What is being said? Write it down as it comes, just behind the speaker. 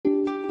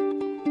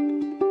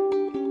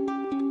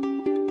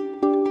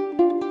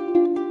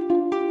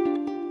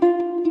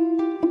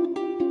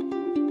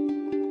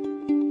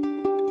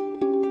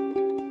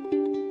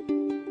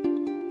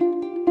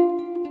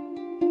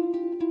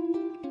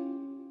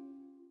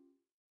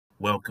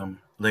Welcome,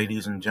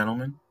 ladies and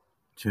gentlemen,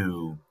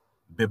 to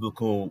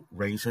Biblical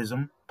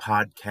Racism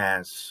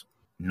Podcast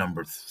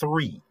number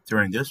 3.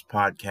 During this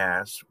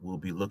podcast, we'll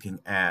be looking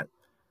at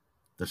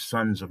the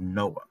sons of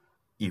Noah.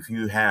 If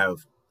you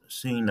have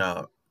seen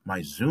my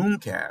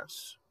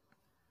Zoomcast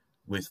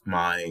with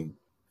my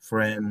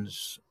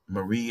friends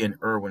Marie and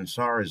Erwin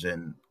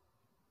Sarzin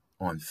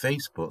on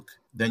Facebook,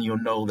 then you'll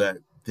know that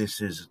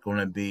this is going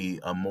to be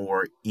a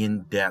more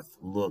in-depth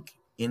look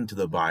into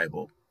the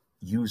Bible,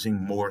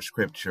 using more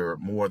scripture,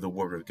 more of the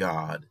Word of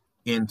God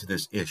into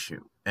this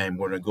issue. And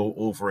we're going to go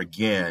over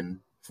again,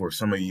 for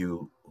some of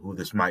you who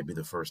this might be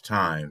the first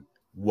time,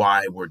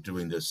 why we're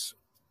doing this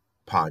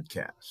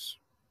podcast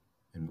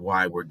and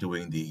why we're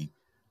doing the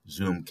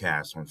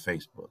Zoomcast on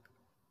Facebook.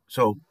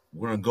 So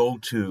we're going to go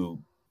to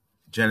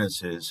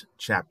Genesis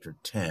chapter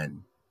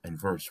 10 and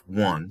verse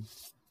 1.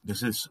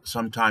 This is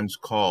sometimes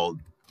called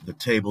the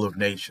Table of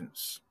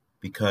Nations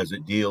because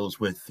it deals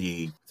with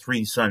the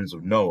 3 sons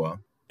of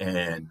Noah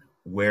and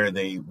where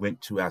they went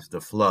to after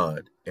the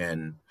flood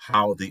and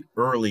how the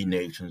early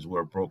nations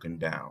were broken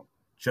down.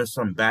 Just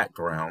some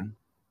background.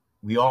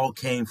 We all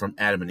came from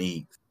Adam and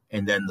Eve,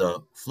 and then the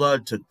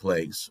flood took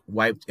place,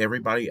 wiped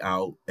everybody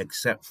out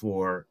except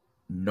for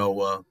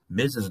Noah,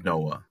 Mrs.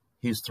 Noah,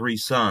 his 3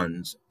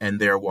 sons, and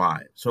their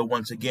wives. So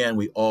once again,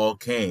 we all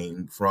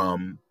came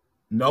from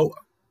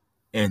Noah.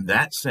 In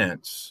that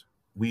sense,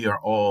 we are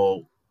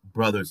all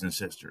brothers and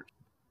sisters.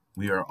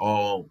 We are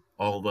all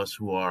of us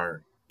who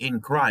are in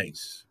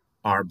Christ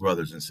are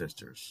brothers and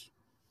sisters.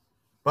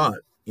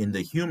 But in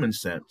the human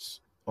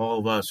sense, all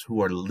of us who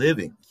are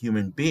living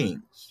human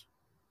beings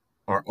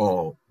are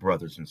all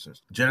brothers and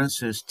sisters.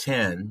 Genesis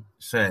 10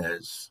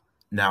 says,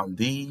 "Now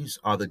these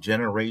are the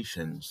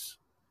generations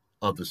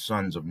of the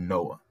sons of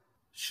Noah,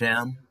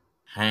 Shem,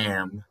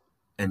 Ham,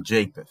 and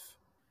Japheth.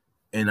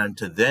 And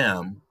unto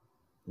them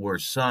were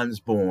sons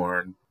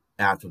born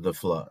after the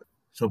flood."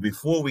 So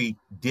before we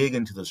dig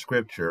into the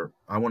scripture,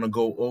 I want to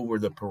go over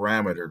the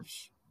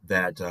parameters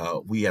that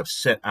we have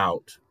set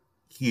out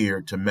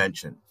here to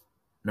mention.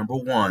 Number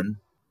 1,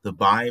 the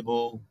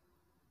Bible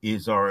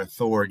is our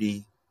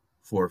authority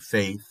for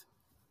faith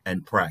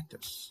and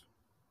practice.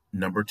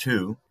 Number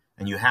 2,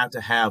 and you have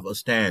to have a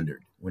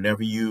standard.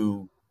 Whenever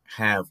you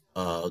have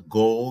a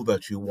goal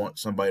that you want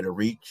somebody to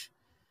reach,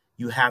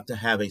 you have to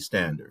have a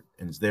standard,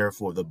 and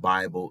therefore the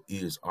Bible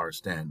is our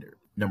standard.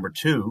 Number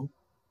 2,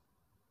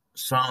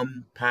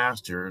 some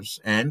pastors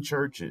and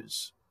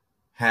churches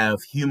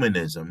have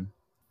humanism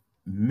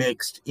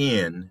mixed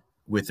in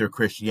with their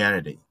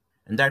Christianity,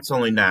 and that's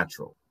only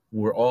natural.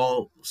 We're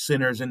all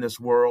sinners in this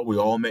world. We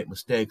all make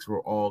mistakes.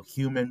 We're all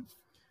human.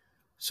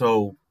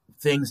 So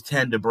things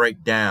tend to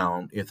break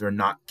down if they're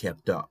not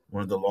kept up.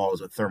 One of the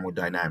laws of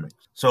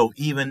thermodynamics. So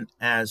even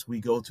as we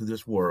go through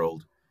this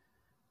world,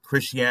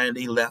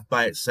 Christianity left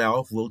by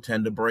itself will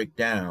tend to break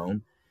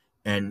down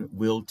and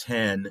will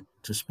tend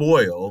to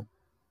spoil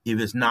if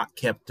it's not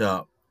kept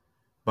up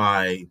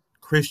by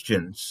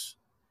Christians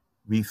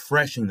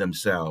refreshing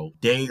themselves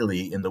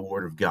daily in the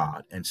Word of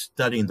God and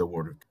studying the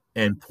Word of God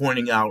and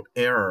pointing out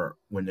error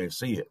when they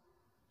see it.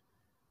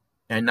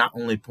 And not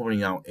only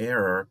pointing out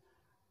error,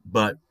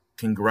 but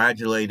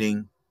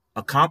congratulating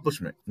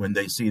accomplishment when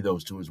they see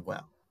those two as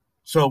well.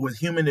 So with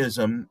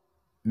humanism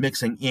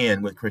mixing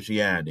in with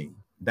Christianity,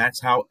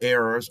 that's how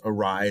errors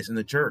arise in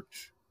the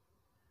church.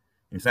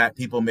 In fact,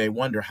 people may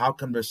wonder, how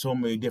come there's so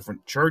many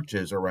different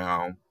churches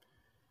around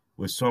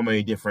with so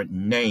many different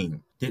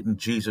names? Didn't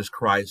Jesus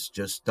Christ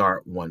just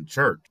start one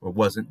church? Or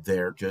wasn't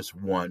there just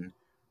one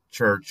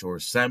church or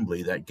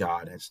assembly that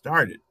God had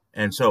started?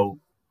 And so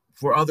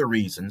for other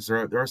reasons,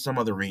 there are some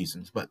other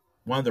reasons, but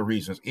one of the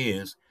reasons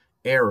is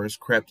errors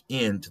crept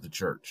into the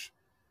church.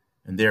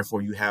 And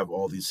therefore you have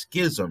all these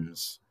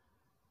schisms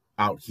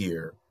out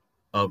here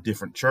of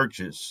different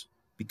churches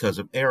because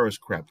of errors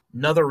crept.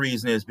 Another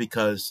reason is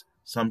because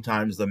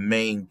sometimes the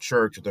main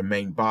church or the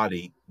main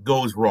body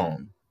goes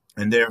wrong.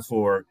 And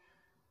therefore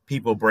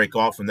people break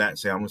off from that and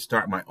say, I'm going to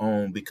start my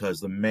own because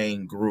the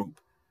main group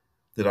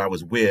that I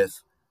was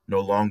with no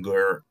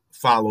longer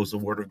follows the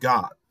Word of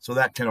God. So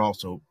that can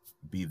also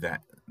be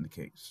that in the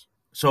case.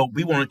 So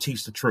we want to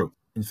teach the truth.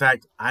 In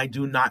fact, I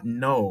do not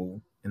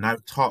know, and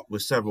I've talked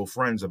with several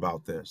friends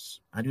about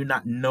this, I do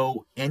not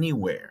know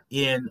anywhere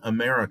in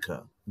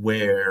America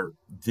where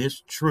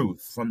this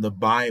truth from the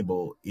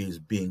Bible is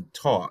being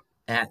taught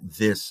at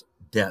this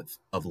depth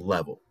of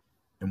level.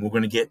 And we're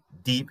going to get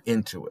deep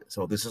into it.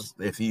 So this is,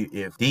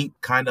 if deep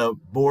kind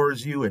of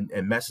bores you and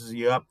messes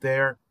you up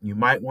there, you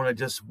might want to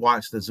just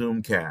watch the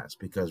Zoomcast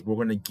because we're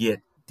going to get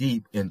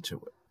deep into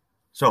it.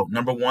 So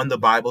number 1, the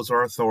Bible's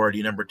our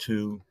authority. Number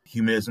 2,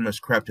 humanism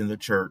has crept in the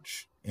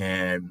church.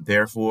 And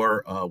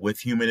therefore, with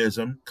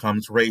humanism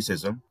comes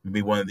racism.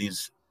 Maybe one of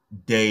these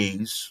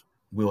days,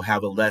 we'll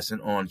have a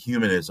lesson on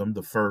humanism,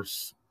 the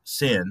first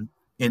sin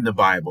in the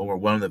Bible, or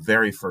one of the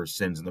very first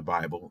sins in the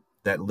Bible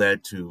that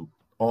led to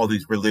all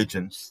these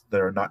religions that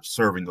are not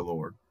serving the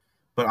Lord.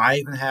 But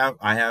I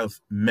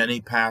have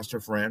many pastor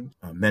friends,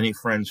 many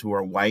friends who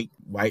are white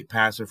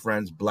pastor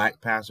friends,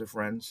 black pastor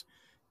friends,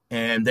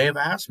 and they have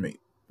asked me,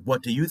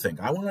 What do you think?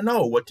 I want to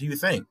know, what do you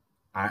think?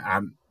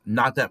 I'm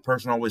not that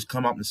person always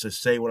come up and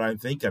say what I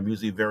think. I'm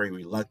usually very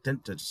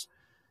reluctant to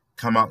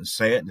come out and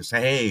say it and to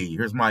say, hey,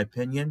 here's my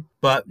opinion.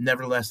 But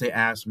nevertheless, they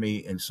ask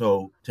me. And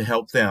so to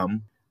help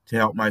them, to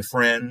help my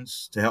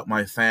friends, to help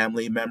my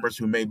family members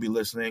who may be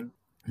listening,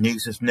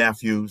 nieces,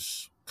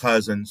 nephews,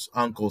 cousins,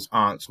 uncles,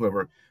 aunts,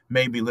 whoever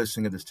may be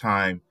listening at this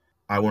time,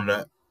 I want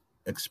to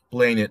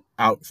explain it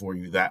out for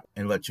you that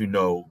and let you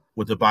know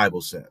what the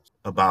Bible says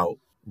about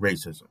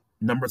racism.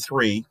 Number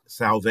 3,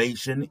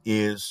 salvation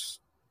is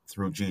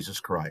through Jesus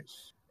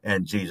Christ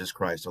and Jesus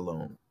Christ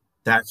alone.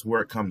 That's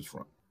where it comes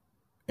from.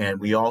 And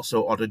we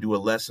also ought to do a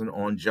lesson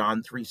on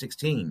John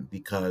 3:16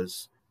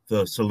 because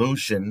the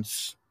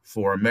solutions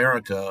for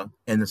America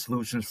and the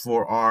solutions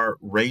for our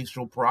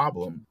racial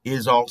problem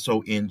is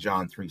also in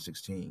John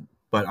 3:16.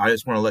 But I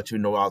just want to let you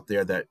know out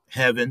there that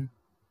heaven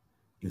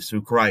is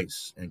through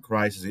Christ, and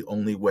Christ is the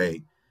only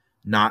way.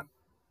 Not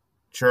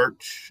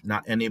church,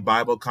 not any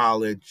Bible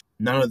college,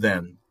 none of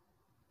them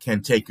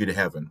can take you to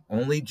heaven.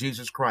 Only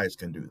Jesus Christ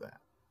can do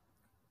that.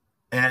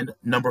 And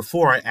number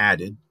 4, I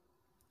added,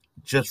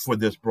 just for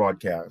this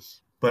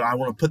broadcast. But I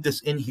want to put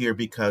this in here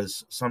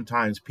because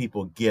sometimes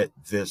people get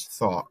this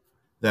thought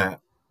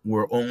that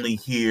we're only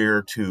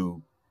here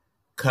to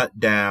cut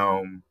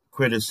down,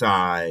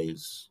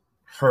 criticize,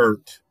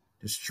 hurt,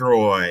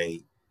 destroy,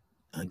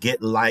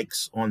 get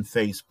likes on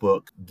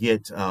Facebook,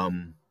 get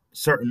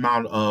certain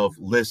amount of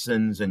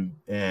listens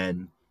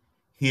and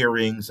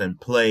hearings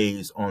and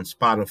plays on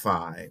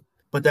Spotify.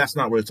 But that's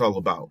not what it's all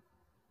about.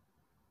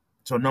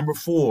 So number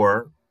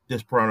 4,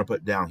 this part I'm going to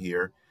put down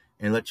here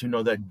and let you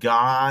know that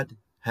God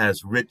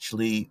has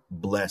richly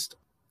blessed.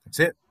 That's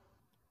it.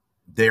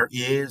 There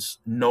is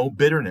no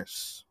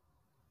bitterness.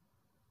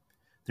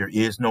 There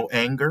is no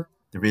anger.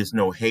 There is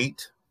no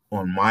hate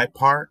on my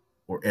part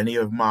or any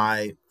of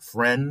my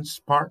friends'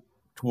 part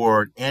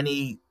toward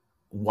any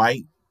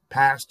white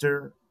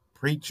pastor,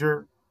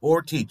 preacher,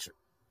 or teacher.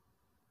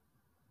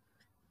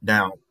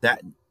 Now,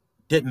 that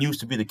didn't used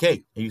to be the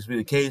case. It used to be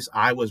the case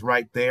I was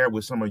right there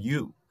with some of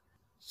you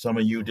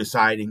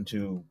deciding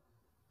to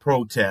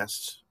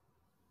protest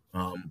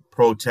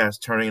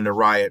turning into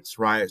riots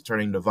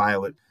turning into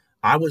violent.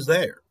 I was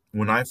there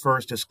when I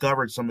first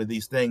discovered some of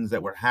these things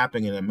that were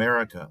happening in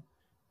America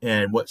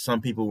and what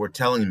some people were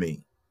telling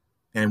me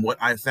and what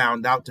I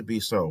found out to be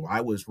so. I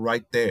was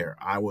right there.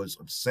 I was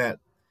upset.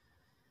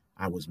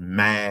 I was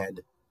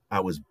mad.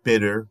 I was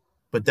bitter,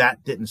 but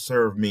that didn't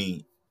serve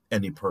me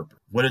any purpose.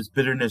 What does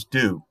bitterness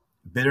do?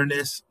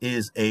 Bitterness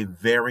is a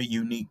very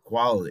unique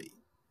quality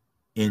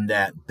in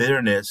that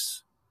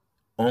bitterness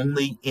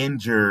only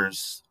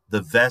injures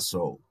the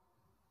vessel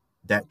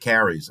that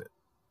carries it.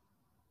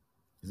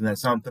 Isn't that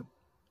something?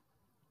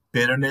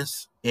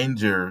 Bitterness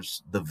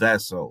injures the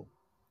vessel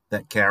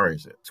that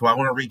carries it. So I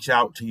want to reach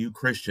out to you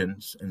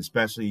Christians, and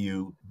especially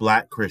you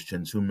Black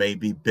Christians who may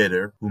be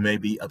bitter, who may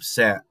be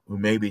upset, who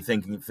may be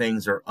thinking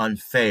things are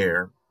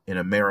unfair in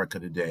America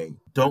today.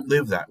 Don't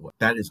live that way.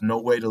 That is no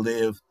way to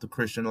live the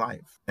Christian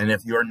life. And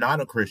if you're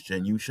not a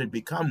Christian, you should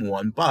become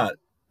one, but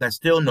that's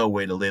still no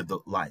way to live the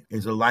life.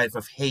 It's a life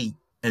of hate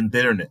and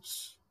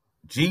bitterness.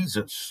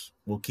 Jesus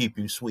will keep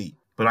you sweet.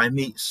 But I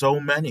meet so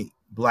many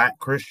Black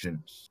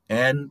Christians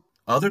and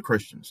other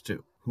Christians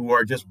too, who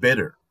are just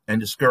bitter and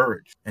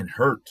discouraged and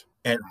hurt,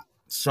 and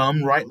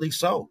some rightly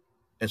so.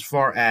 As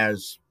far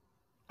as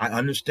I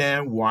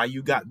understand why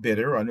you got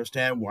bitter,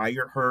 understand why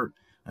you're hurt,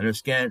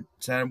 understand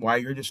why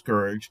you're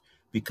discouraged,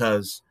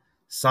 because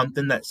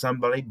something that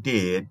somebody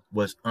did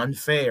was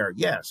unfair.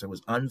 Yes, it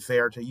was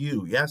unfair to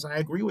you. Yes, I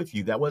agree with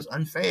you. That was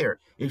unfair.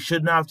 It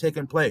should not have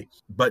taken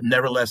place, but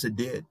nevertheless it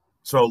did.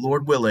 So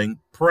Lord willing,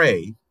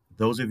 pray,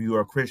 those of you who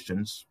are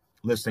Christians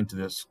listening to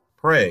this,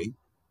 pray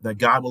that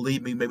God will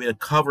lead me maybe to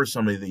cover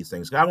some of these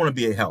things. I want to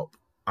be a help.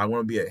 I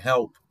want to be a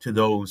help to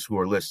those who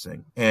are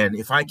listening. And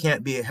if I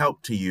can't be a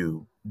help to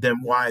you,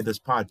 then why this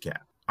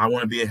podcast? I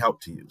want to be a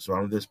help to you. So I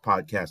want this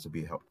podcast to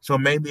be a help. So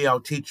maybe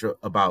I'll teach you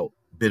about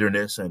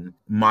bitterness and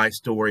my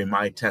story,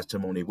 my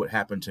testimony, what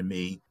happened to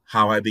me,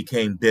 how I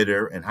became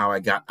bitter and how I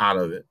got out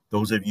of it.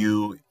 Those of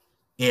you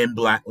in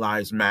Black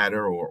Lives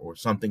Matter or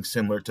something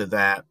similar to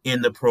that,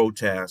 in the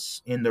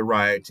protests, in the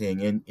rioting,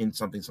 in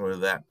something similar to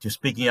that, just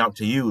speaking out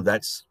to you,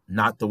 that's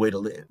not the way to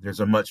live. There's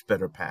a much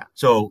better path.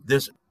 So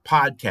this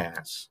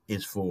podcast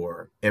is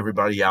for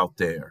everybody out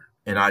there,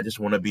 and I just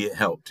want to be a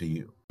help to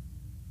you.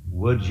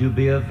 Would you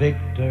be a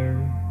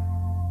victor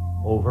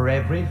over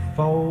every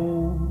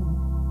foe,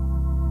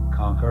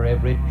 conquer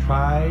every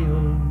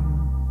trial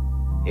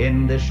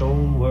in this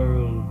old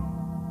world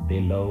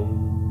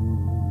below?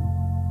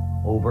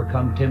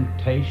 Overcome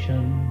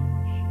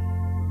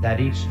temptations that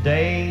each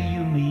day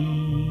you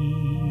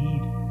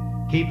meet.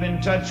 Keep in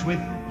touch with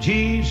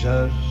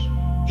Jesus,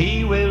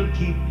 He will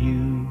keep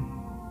you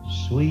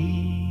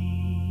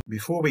sweet.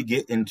 Before we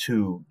get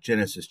into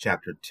Genesis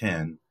chapter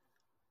 10,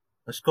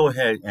 let's go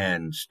ahead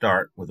and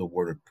start with a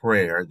word of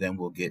prayer, then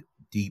we'll get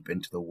deep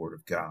into the Word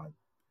of God.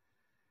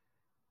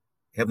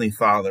 Heavenly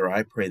Father,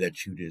 I pray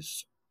that you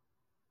just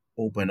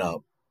open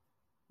up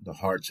the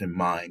hearts and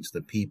minds,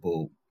 the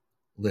people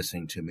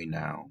listening to me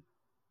now.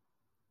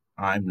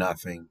 I'm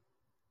nothing.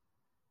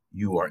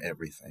 You are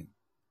everything.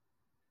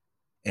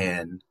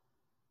 And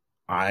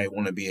I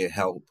want to be a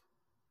help.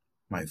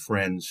 My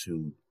friends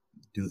who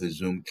do the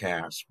Zoom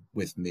cast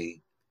with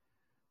me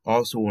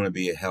also want to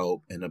be a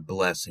help and a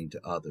blessing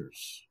to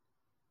others.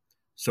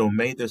 So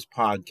may this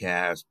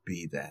podcast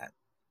be that,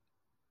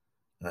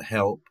 a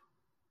help,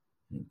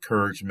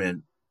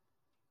 encouragement,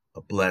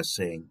 a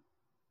blessing,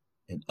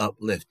 and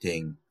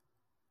uplifting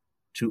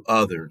to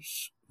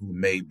others who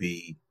may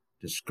be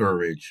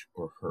discouraged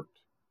or hurt.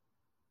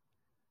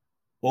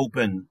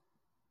 Open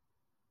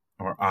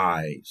our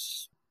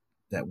eyes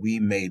that we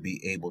may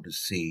be able to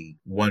see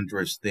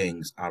wondrous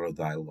things out of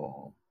thy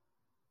law.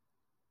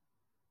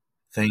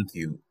 Thank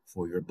you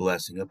for your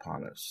blessing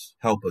upon us.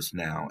 Help us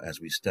now as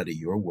we study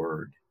your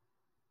word.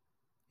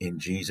 In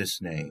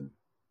Jesus' name,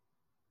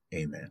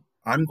 amen.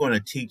 I'm going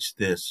to teach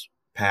this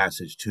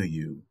passage to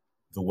you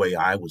the way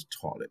I was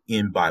taught it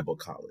in Bible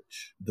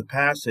college. The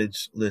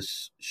passage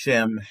lists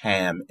Shem,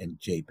 Ham, and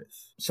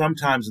Japheth.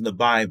 Sometimes in the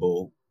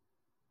Bible,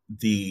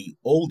 the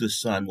oldest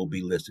son will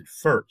be listed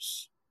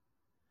first.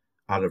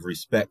 Out of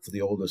respect for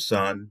the oldest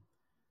son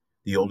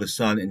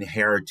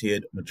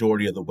inherited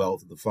majority of the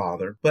wealth of the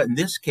father. But in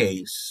this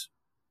case,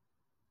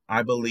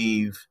 I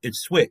believe it's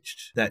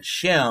switched, that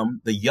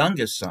Shem, the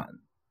youngest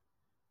son,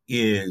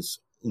 is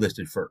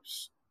listed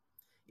first.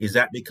 Is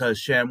that because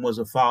Shem was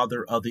a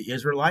father of the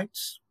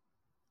Israelites?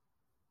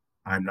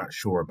 I'm not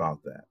sure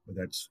about that, but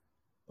that's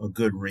a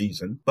good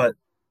reason. But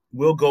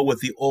we'll go with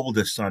the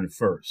oldest son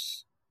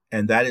first,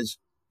 and that is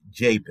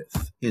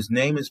Japheth. His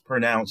name is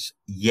pronounced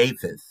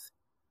Japheth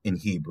in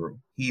Hebrew.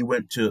 He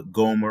went to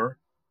Gomer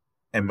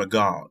and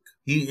Magog.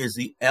 He is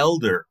the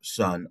elder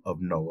son of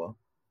Noah,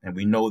 and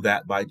we know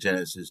that by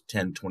Genesis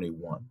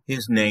 10:21.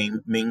 His name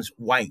means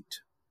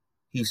white.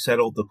 He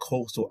settled the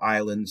coastal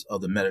islands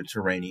of the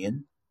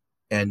Mediterranean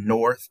and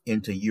north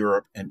into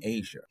Europe and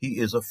Asia. He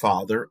is a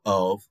father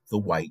of the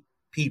white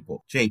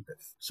people,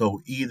 Japheth.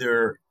 So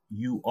either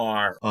you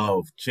are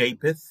of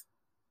Japheth,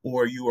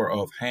 or you are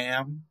of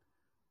Ham,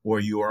 or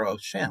you are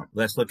of Shem.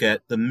 Let's look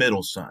at the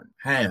middle son,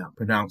 Ham,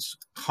 pronounced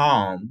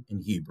Ham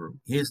in Hebrew.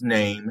 His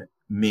name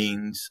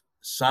means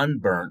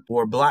sunburnt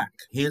or black.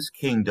 His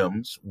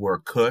kingdoms were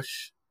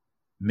Cush,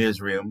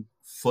 Mizraim,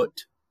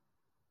 Phut,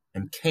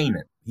 and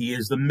Canaan. He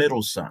is the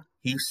middle son.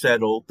 He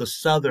settled the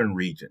southern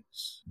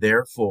regions.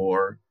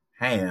 Therefore,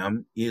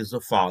 Ham is the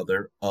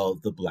father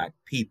of the black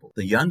people.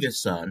 The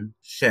youngest son,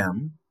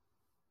 Shem,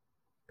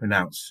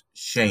 pronounced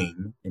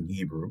Shem in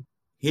Hebrew,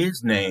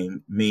 his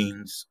name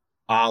means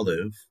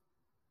olive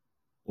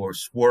or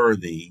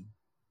swarthy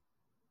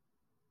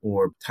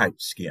or type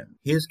skin.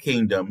 His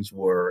kingdoms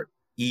were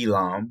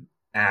Elam,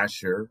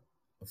 Asher,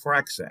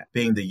 Phraxat.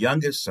 Being the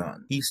youngest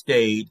son, he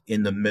stayed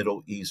in the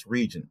Middle East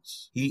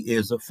regions. He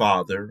is the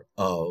father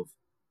of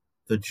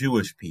the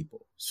Jewish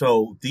people.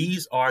 So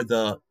these are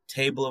the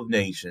table of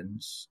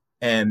nations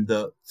and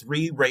the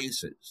three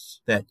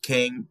races that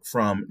came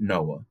from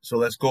Noah. So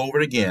let's go over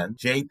it again.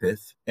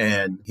 Japheth,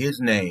 and his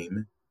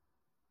name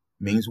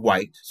means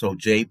white. So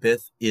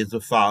Japheth is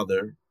the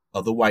father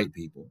of the white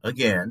people.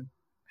 Again,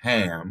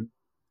 Ham,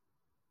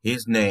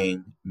 his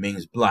name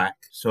means black.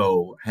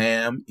 So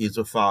Ham is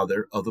the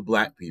father of the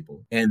black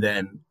people. And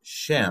then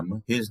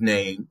Shem, his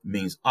name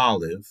means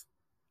olive.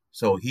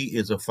 So he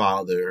is a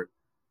father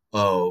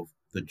of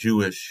the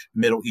Jewish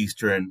Middle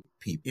Eastern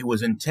people. It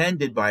was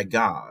intended by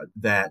God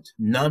that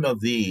none of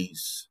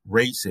these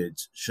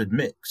races should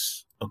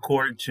mix.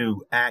 According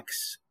to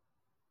Acts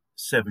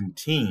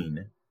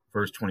 17,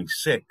 verse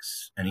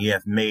 26, and he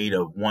hath made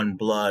of one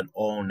blood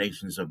all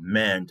nations of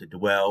men to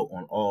dwell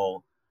on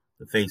all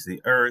the face of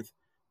the earth,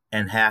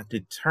 and hath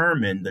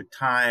determined the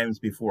times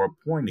before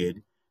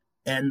appointed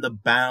and the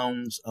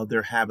bounds of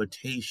their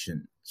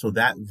habitation. So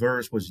that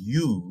verse was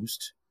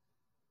used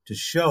to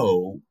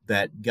show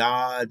that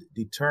God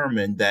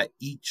determined that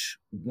each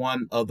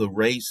one of the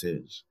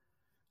races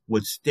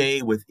would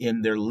stay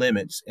within their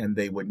limits and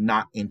they would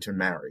not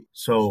intermarry.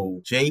 So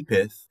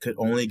Japheth could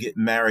only get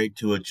married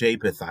to a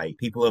Japhethite.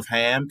 People of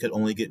Ham could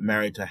only get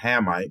married to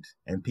Hamite,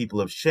 and people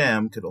of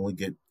Shem could only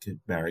get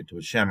married to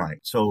a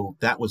Shemite. So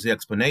that was the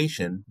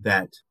explanation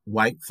that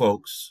white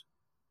folks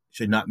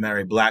should not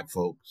marry black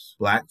folks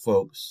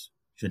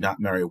should not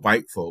marry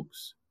white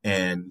folks,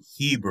 and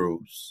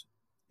Hebrews,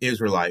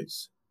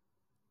 Israelites,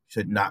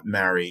 should not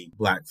marry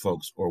black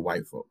folks or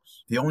white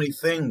folks. The only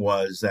thing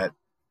was that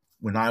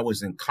when I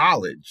was in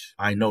college,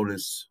 I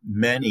noticed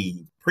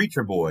many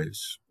preacher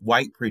boys,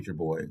 white preacher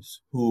boys,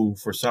 who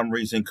for some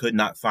reason could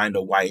not find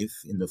a wife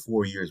in the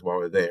 4 years while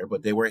we were there,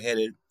 but they were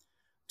headed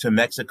to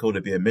Mexico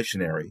to be a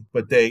missionary,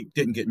 but they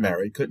didn't get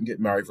married, couldn't get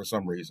married for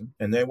some reason.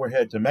 And they were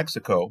headed to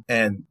Mexico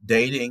and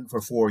dating for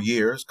 4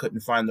 years,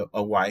 couldn't find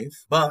a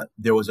wife, but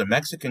there was a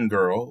Mexican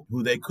girl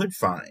who they could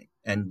find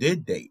and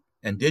did date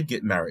and did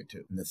get married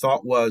to. And the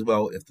thought was,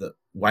 well, if the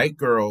white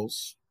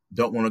girls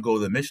don't want to go to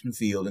the mission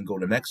field and go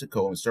to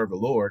Mexico and serve the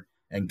Lord,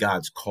 and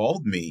God's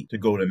called me to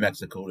go to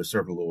Mexico to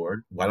serve the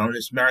Lord, why don't I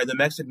just marry the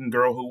Mexican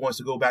girl who wants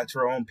to go back to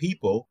her own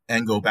people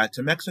and go back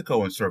to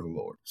Mexico and serve the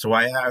Lord? So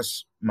I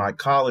asked my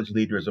college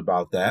leaders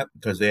about that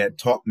because they had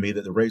taught me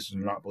that the races are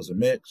not supposed to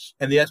mix.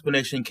 And the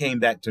explanation came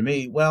back to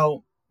me,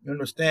 well, you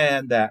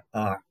understand that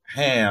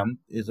Ham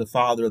is the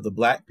father of the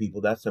black people.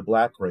 That's the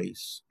black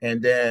race.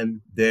 And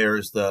then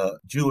there's the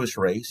Jewish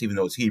race, even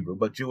though it's Hebrew,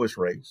 but Jewish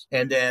race.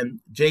 And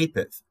then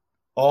Japheth.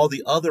 All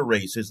the other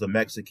races, the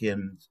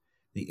Mexicans,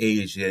 the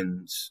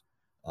Asians,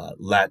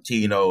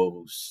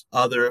 Latinos,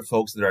 other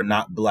folks that are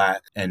not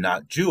black and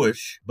not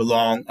Jewish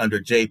belong under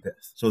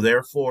Japheth. So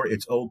therefore,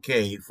 it's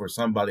okay for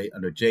somebody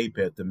under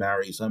Japheth to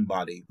marry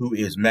somebody who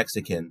is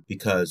Mexican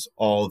because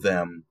all of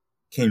them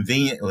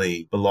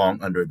conveniently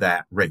belong under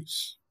that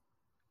race.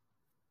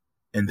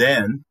 And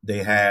then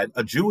they had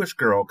a Jewish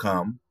girl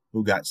come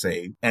who got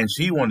saved, and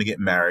she wanted to get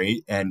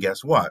married, and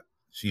guess what?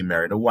 She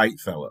married a white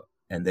fella,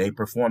 and they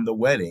performed the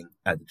wedding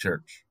at the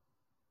church.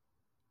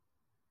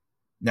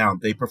 Now,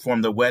 they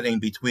performed the wedding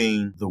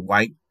between the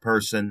white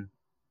person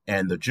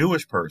and the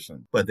Jewish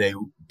person, but they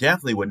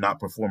definitely would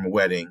not perform a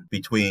wedding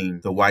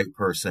between the white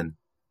person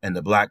and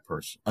the black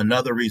person.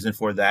 Another reason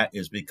for that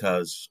is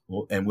because,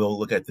 and we'll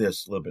look at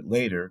this a little bit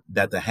later,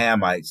 that the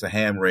Hamites, the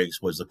Ham race,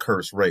 was the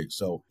cursed race.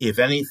 So if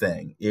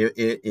anything,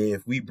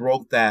 if we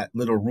broke that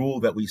little rule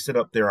that we set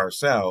up there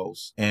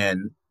ourselves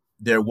and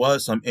there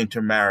was some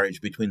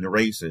intermarriage between the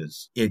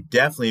races, it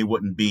definitely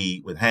wouldn't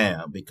be with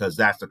Ham because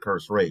that's the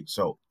cursed race.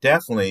 So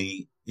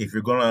definitely, if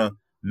you're going to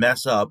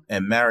mess up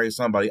and marry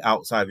somebody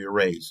outside of your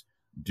race,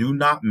 do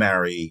not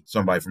marry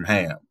somebody from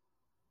Ham.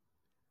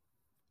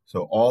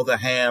 So all the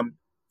Ham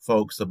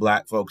folks, the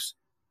black folks,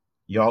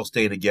 y'all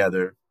stay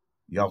together.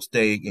 Y'all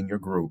stay in your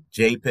group.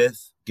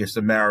 Japheth gets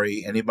to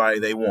marry anybody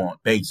they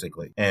want,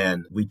 basically.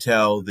 And we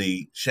tell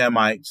the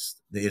Shemites,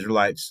 the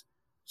Israelites,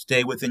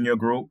 stay within your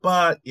group.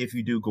 But if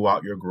you do go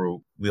out your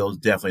group, we'll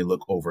definitely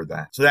look over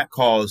that. So that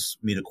caused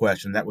me to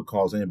question. That would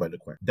cause anybody to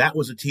question. That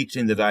was a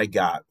teaching that I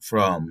got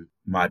from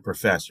my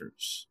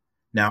professors.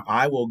 Now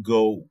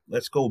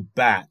let's go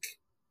back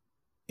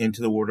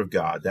into the Word of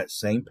God, that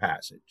same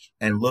passage,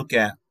 and look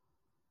at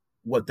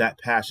what that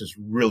passage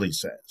really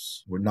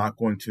says. We're not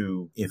going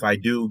to, if I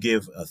do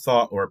give a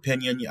thought or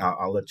opinion,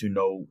 I'll let you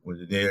know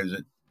whether it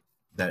is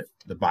that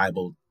the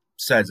Bible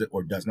says it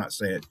or does not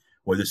say it,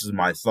 or this is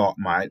my thought,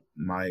 my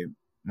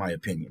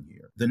opinion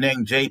here. The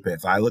name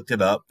Japheth, I looked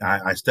it up.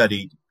 I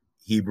studied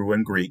Hebrew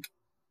and Greek,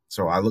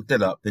 so I looked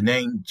it up. The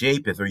name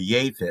Japheth or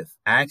Japheth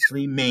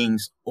actually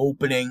means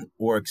opening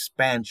or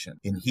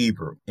expansion in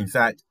Hebrew. In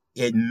fact,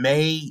 it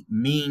may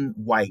mean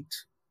white,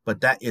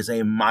 but that is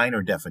a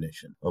minor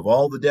definition. Of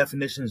all the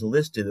definitions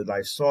listed that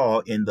I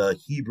saw in the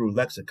Hebrew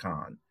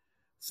lexicon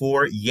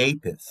for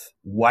Japheth,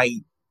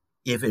 white,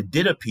 if it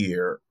did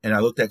appear, and I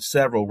looked at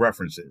several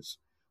references,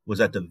 was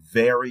at the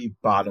very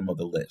bottom of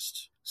the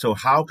list. So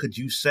how could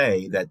you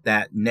say that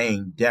that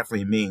name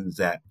definitely means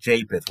that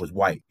Japheth was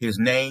white? His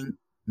name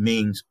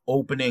means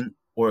opening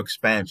or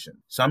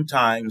expansion.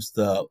 Sometimes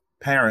the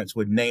parents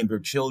would name their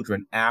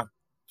children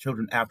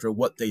after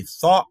what they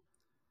thought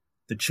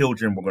the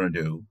children were going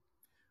to do,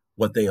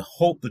 what they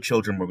hoped the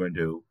children were going to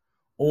do,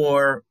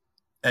 or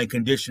a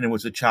condition in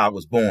which the child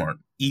was born.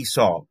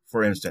 Esau,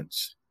 for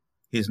instance,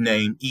 his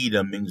name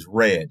Edom means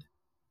red.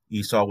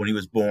 Esau, when he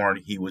was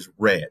born, he was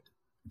red.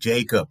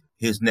 Jacob,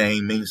 his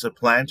name means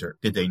supplanter.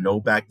 Did they know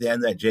back then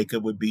that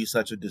Jacob would be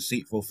such a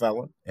deceitful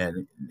fellow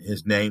and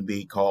his name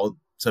be called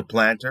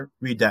supplanter?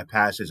 Read that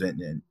passage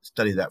and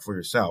study that for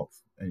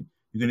yourself, and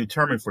you can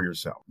determine for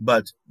yourself.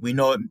 But we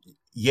know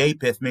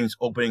Japheth means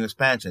opening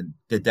expansion.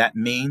 Did that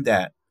mean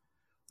that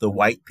the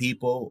white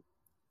people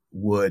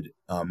would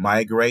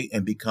migrate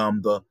and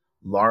become the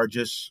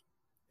largest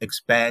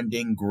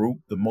expanding group,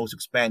 the most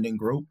expanding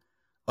group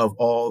of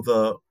all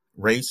the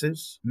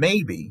races?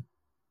 Maybe.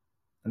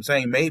 I'm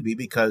saying maybe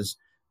because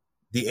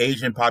the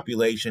Asian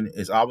population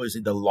is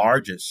obviously the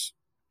largest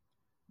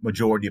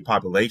majority of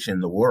population in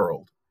the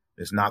world.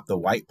 It's not the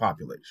white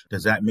population.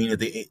 Does that mean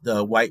that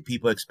the white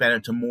people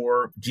expanded to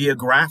more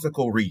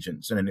geographical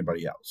regions than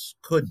anybody else?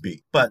 Could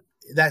be. But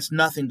that's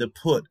nothing to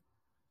put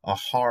a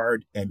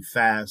hard and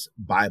fast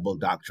Bible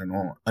doctrine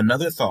on.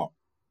 Another thought,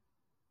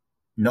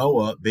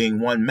 Noah being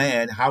one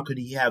man, how could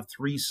he have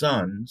three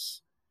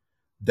sons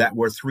that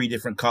were three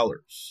different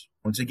colors?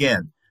 Once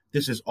again,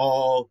 this is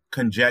all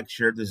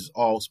conjecture. This is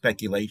all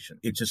speculation.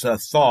 It's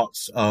just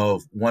thoughts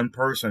of one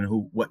person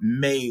who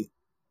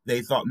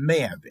they thought may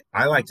have been.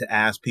 I like to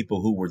ask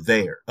people who were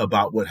there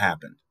about what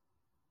happened.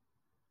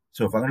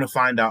 So if I'm going to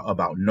find out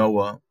about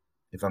Noah,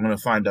 if I'm going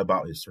to find out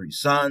about his three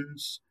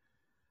sons,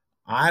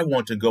 I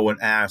want to go and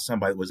ask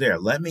somebody who was there.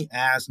 Let me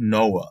ask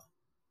Noah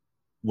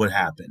what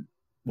happened,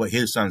 what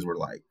his sons were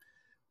like.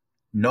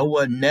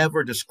 Noah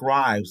never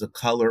describes the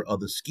color of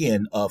the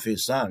skin of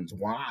his sons.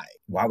 Why?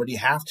 Why would he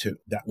have to?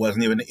 That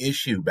wasn't even an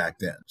issue back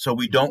then. So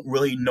we don't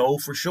really know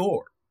for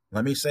sure.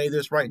 Let me say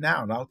this right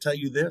now, and I'll tell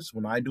you this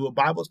when I do a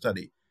Bible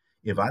study.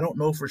 If I don't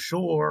know for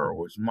sure,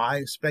 or it's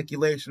my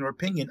speculation or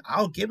opinion,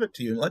 I'll give it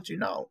to you and let you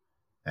know.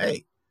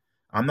 Hey,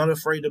 I'm not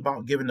afraid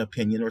about giving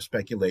opinion or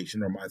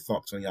speculation or my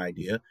thoughts on the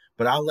idea,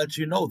 but I'll let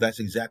you know that's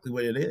exactly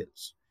what it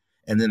is.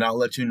 And then I'll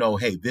let you know,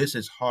 hey, this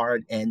is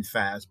hard and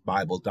fast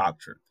Bible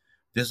doctrine.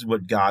 This is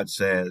what God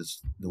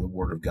says, the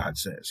Word of God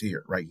says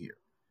here, right here.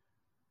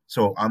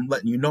 So I'm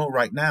letting you know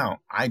right now,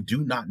 I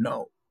do not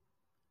know.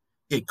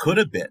 It could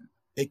have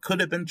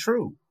been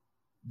true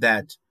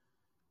that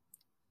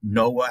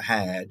Noah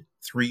had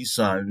 3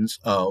 sons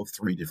of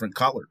 3 different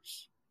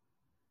colors.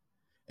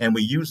 And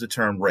we use the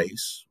term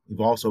race. We've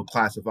also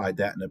classified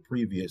that in a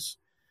previous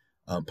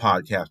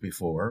podcast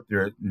before.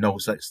 There's no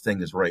such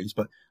thing as race,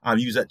 but I've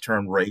used that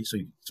term race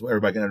so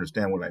everybody can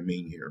understand what I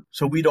mean here.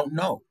 So we don't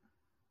know.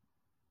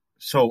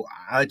 So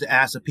I like to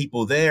ask the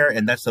people there,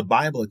 and that's the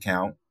Bible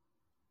account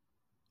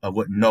of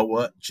what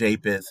Noah,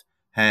 Japheth,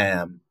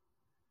 Ham,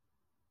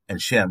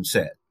 and Shem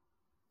said.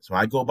 So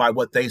I go by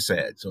what they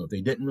said. So if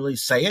they didn't really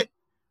say it,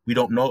 we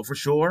don't know it for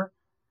sure.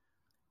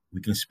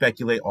 We can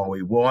speculate all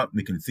we want.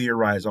 We can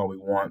theorize all we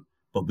want,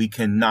 but we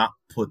cannot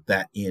put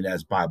that in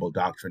as Bible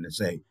doctrine and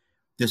say,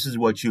 this is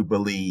what you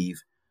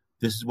believe.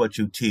 This is what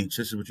you teach.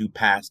 This is what you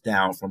pass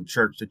down from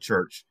church to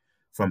church,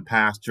 from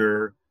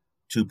pastor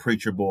to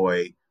preacher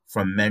boy,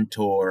 from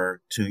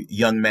mentor to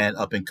young man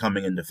up and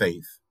coming in the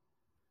faith.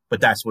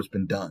 But that's what's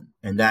been done.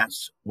 And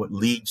that's what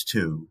leads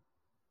to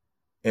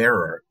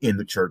error in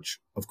the church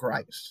of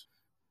Christ.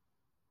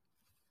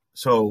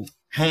 So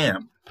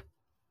Ham,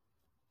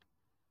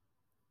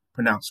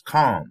 pronounced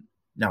calm.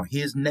 Now,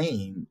 his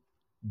name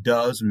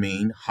does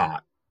mean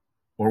hot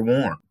or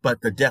warm,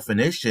 but the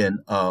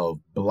definition of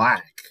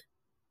black,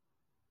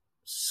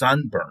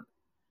 sunburnt,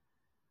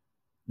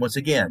 once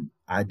again,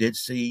 I did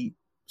see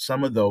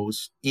some of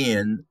those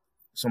in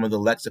some of the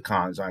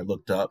lexicons I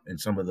looked up and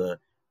some of the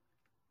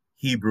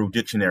Hebrew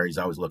dictionaries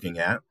I was looking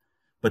at,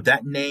 but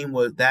that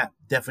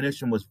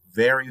definition was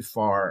very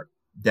far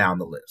down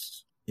the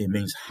list. It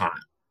means hot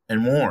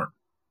and warm.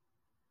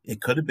 It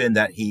could have been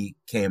that he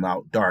came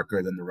out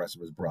darker than the rest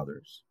of his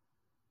brothers.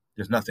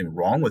 There's nothing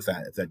wrong with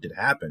that if that did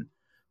happen,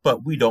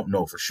 but we don't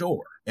know for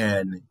sure.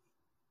 And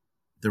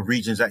the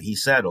regions that he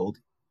settled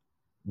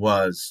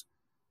was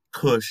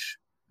Cush,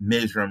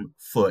 Mizraim,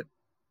 Phut,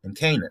 and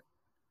Canaan.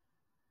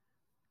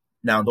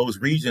 Now, those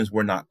regions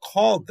were not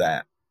called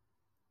that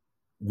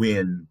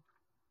when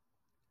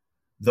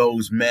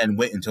those men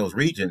went into those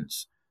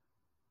regions.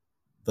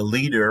 The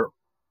leader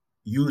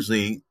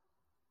usually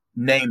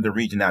named the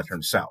region after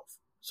himself.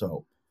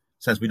 So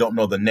since we don't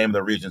know the name of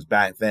the regions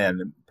back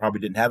then, probably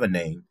didn't have a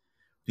name,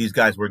 these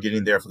guys were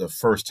getting there for the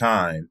first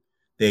time.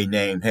 They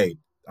named, hey,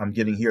 I'm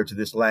getting here to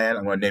this land.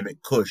 I'm going to name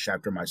it Cush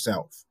after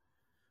myself,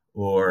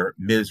 or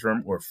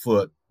Mizraim, or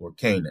Phut, or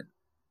Canaan.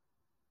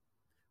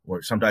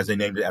 Or sometimes they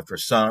named it after a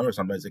son, or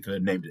sometimes they could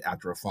have named it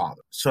after a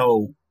father.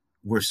 So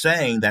we're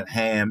saying that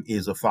Ham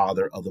is the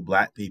father of the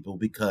black people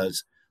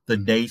because the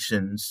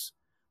nations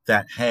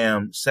that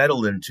Ham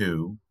settled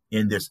into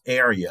in this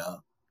area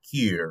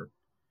here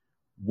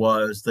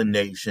was the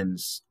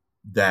nations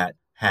that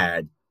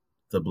had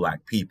the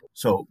black people.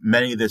 So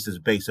many of this is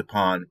based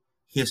upon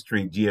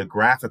history,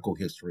 geographical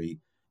history,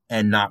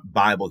 and not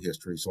Bible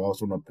history. So I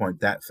also want to point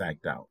that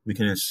fact out. We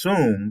can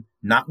assume,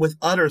 not with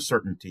utter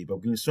certainty, but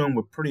we can assume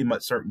with pretty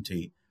much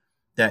certainty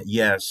that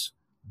yes,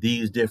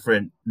 these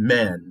different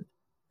men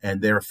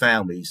and their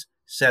families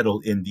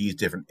settled in these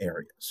different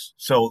areas.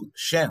 So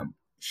Shem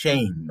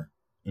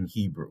in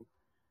Hebrew,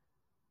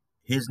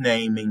 his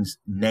name means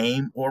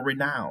name or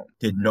renown.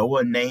 Did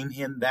Noah name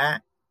him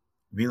that,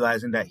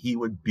 realizing that he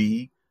would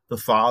be the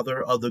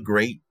father of the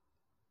great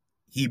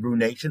Hebrew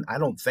nation? I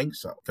don't think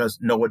so, because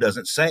Noah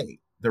doesn't say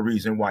the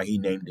reason why he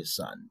named his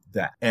son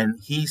that. And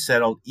he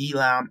settled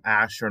Elam,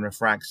 Asher, and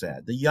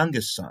Ephraxad, the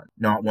youngest son.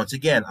 Now, once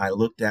again, I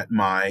looked at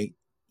my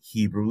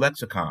Hebrew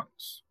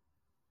lexicons,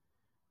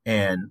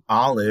 and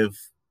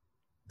Olive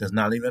does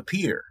not even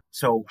appear.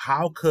 So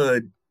how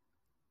could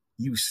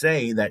you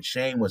say that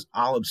Shem was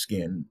olive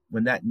skin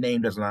when that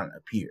name does not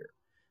appear?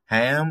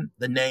 Ham,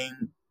 the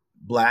name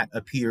black,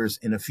 appears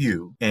in a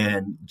few,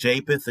 and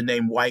Japheth, the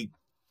name white,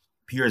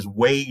 appears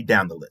way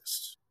down the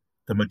list.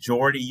 The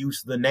majority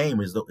use of the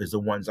name is the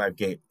ones I've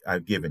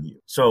given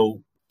you.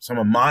 So some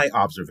of my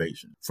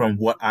observations from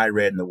what I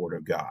read in the Word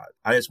of God,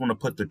 I just want to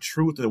put the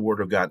truth of the Word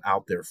of God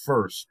out there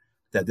first,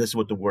 that this is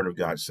what the Word of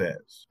God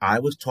says. I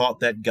was taught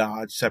that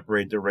God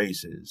separated the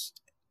races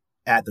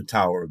at the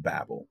Tower of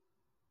Babel,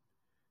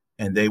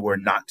 and they were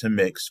not to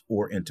mix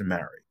or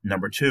intermarry.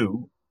 Number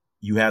 2,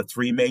 you have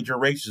 3 major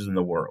races in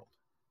the world: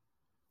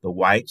 the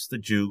whites, the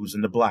Jews,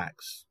 and the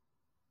blacks.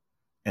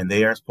 And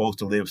they are supposed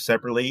to live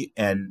separately,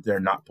 and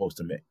they're not supposed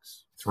to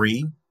mix.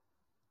 3,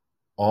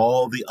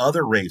 all the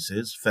other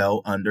races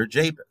fell under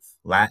Japheth.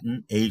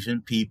 Latin,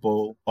 Asian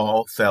people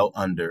all fell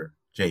under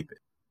Japheth.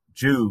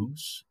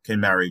 Jews can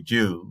marry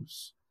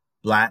Jews,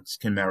 blacks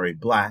can marry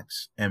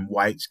blacks, and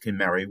whites can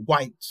marry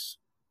whites,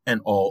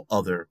 and all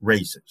other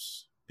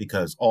races,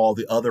 because all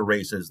the other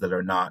races that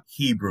are not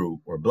Hebrew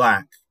or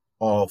black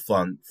all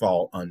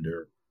fall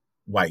under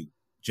white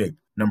Japheth.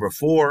 Number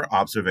 4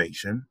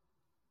 observation,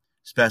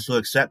 Special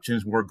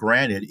exceptions were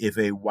granted if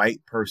a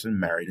white person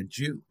married a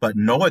Jew, but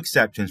no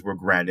exceptions were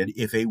granted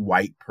if a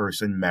white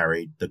person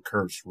married the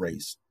cursed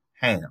race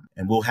Ham.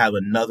 And we'll have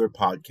another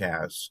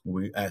podcast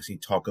where we actually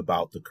talk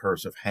about the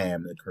curse of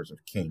Ham and the curse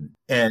of Canaan.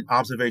 And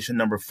observation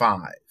number 5,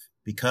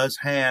 because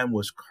Ham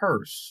was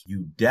cursed,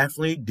 you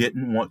definitely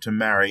didn't want to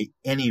marry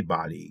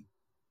anybody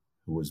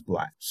who was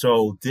black.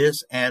 So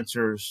this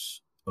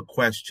answers a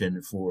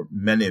question for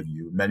many of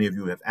you. Many of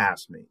you have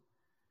asked me,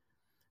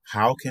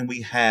 how can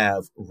we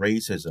have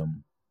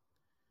racism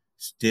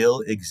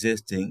still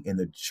existing in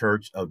the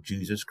Church of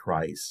Jesus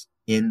Christ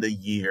in the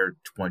year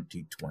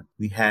 2020?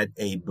 We had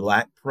a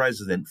black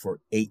president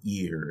for 8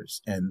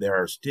 years, and there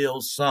are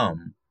still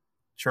some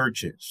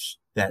churches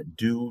that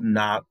do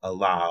not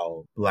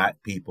allow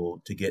black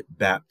people to get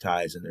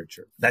baptized in their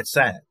church. That's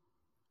sad.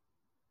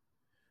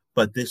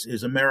 But this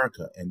is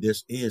America, and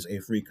this is a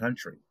free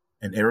country,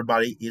 and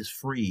everybody is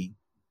free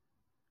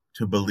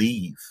to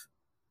believe.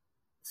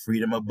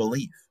 Freedom of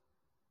belief.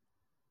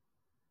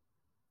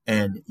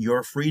 And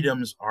your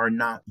freedoms are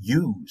not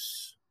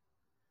used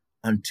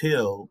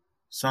until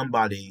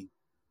somebody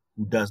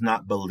who does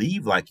not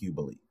believe like you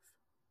believe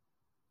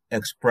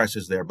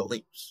expresses their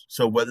beliefs.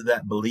 So whether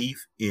that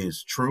belief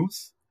is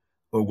truth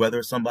or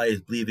whether somebody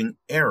is believing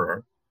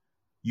error,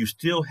 you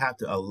still have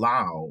to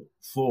allow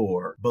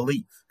for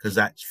belief, because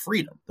that's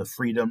freedom, the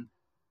freedom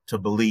to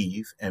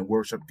believe and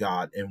worship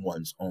God in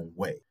one's own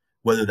way.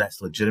 Whether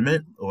that's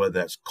legitimate or whether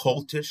that's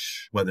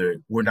cultish,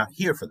 we're not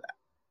here for that.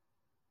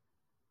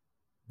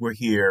 We're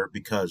here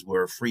because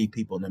we're free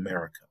people in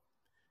America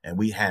and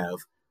we have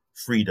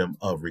freedom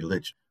of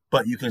religion.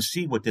 But you can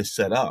see what this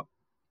set up.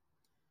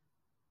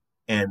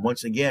 And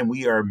once again,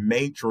 we are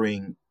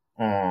majoring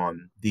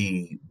on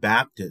the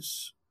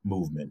Baptist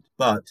movement,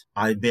 but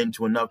I've been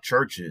to enough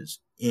churches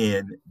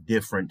in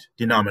different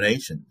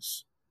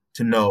denominations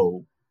to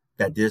know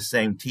that this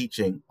same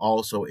teaching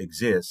also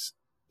exists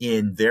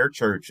in their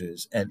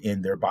churches and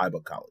in their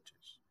Bible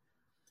colleges.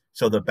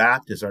 So the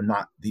Baptists are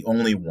not the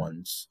only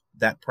ones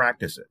that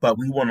practice it, but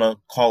we want to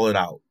call it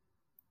out.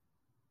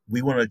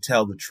 We want to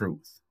tell the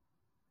truth.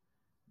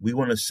 We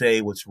want to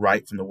say what's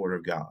right from the Word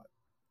of God.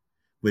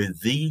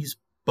 With these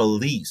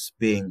beliefs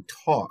being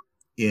taught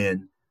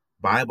in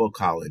Bible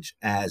college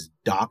as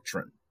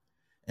doctrine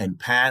and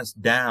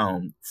passed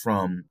down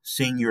from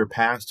senior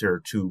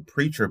pastor to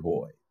preacher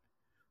boy,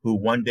 who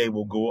one day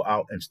will go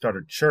out and start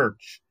a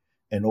church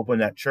and open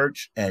that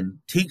church and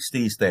teach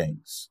these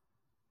things.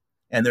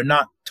 And they're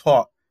not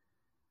taught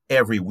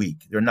every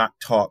week. They're not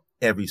taught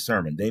every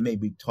sermon. They may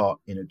be taught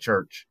in a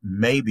church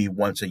maybe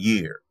once a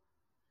year.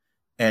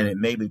 And it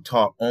may be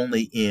taught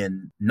only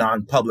in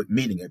non-public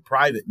meeting, a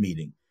private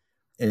meeting.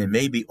 And it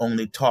may be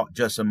only taught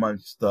just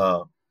amongst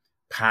the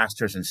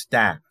pastors and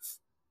staff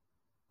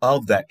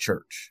of that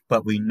church.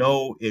 But we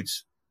know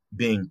it's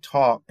being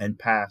taught and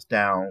passed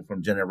down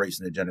from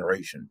generation to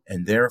generation.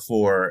 And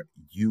therefore,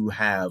 you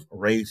have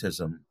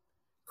racism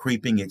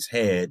creeping its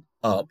head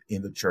up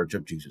in the Church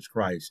of Jesus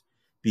Christ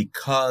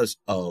because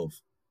of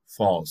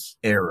false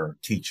error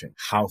teaching.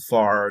 How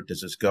far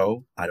does this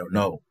go? I don't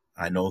know.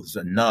 I know there's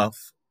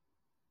enough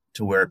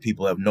to where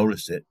people have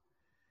noticed it,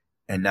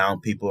 and now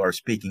people are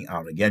speaking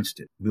out against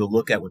it. We'll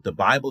look at what the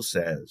Bible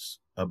says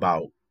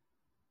about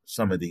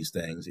some of these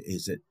things.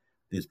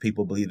 Does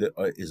people believe that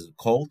is it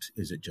a cult?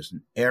 Is it just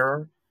an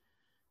error?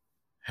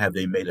 Have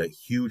they made a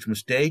huge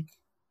mistake?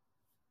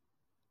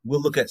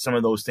 We'll look at some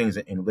of those things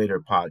in later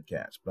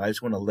podcasts, but I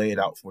just want to lay it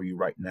out for you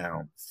right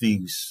now.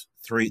 These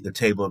three, the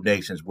table of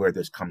nations, where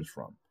this comes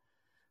from.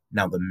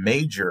 Now, the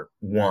major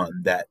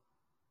one that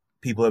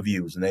people have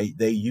used, and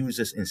they used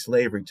this in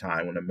slavery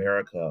time when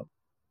America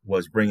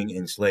was bringing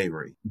in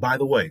slavery. By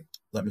the way,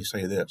 let me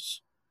say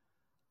this.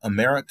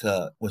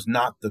 America was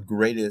not the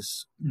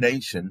greatest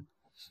nation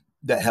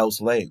that held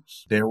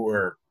slaves. There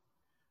were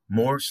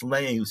more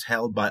slaves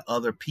held by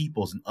other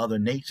peoples and other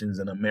nations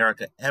than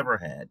America ever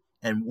had,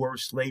 and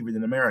worse slavery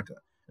than America.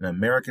 And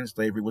American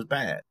slavery was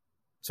bad.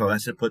 So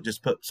that's to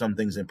just put some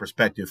things in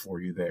perspective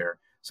for you there.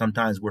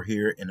 Sometimes we're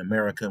here in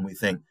America and we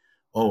think,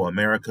 oh,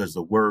 America's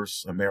the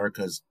worst.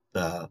 America's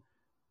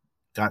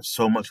got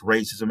so much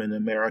racism in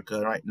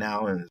America right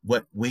now. And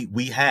what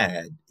we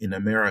had in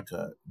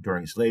America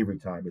during slavery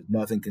time is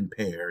nothing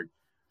compared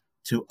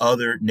to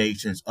other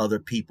nations, other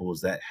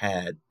peoples that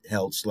had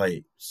held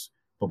slaves.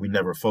 But we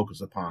never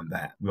focus upon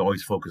that. We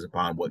always focus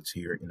upon what's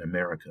here in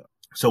America.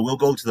 So we'll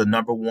go to the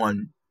number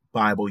one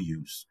Bible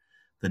use,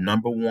 the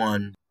number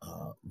one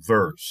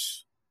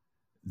verse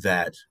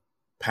that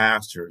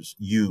pastors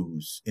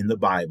use in the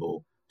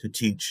Bible to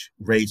teach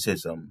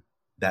racism,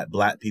 that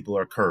black people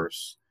are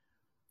cursed,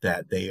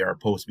 that they are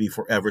supposed to be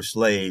forever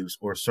slaves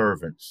or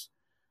servants,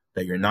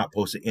 that you're not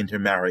supposed to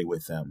intermarry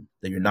with them,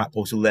 that you're not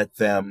supposed to let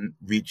them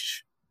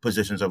reach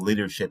positions of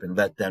leadership and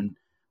let them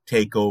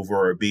take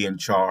over or be in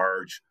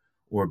charge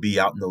or be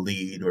out in the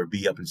lead or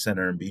be up in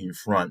center and be in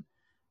front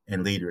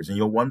and leaders. And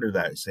you'll wonder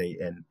that,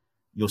 and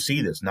you'll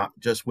see this not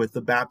just with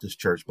the Baptist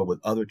church, but with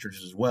other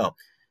churches as well.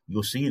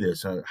 You'll see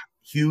this,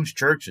 huge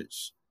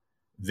churches,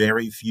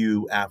 very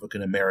few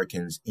African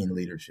Americans in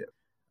leadership.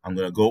 I'm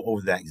going to go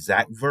over that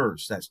exact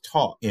verse that's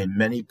taught in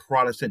many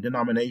Protestant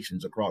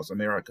denominations across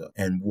America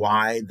and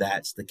why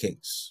that's the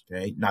case.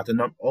 Okay, not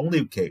the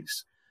only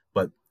case,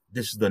 but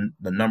this is the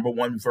number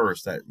one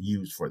verse that's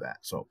used for that.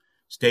 So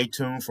stay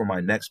tuned for my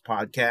next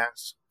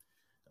podcast.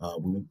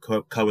 We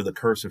will cover the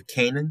curse of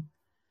Canaan.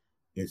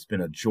 It's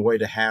been a joy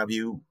to have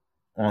you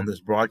on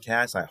this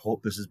broadcast. I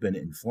hope this has been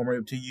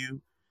informative to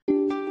you.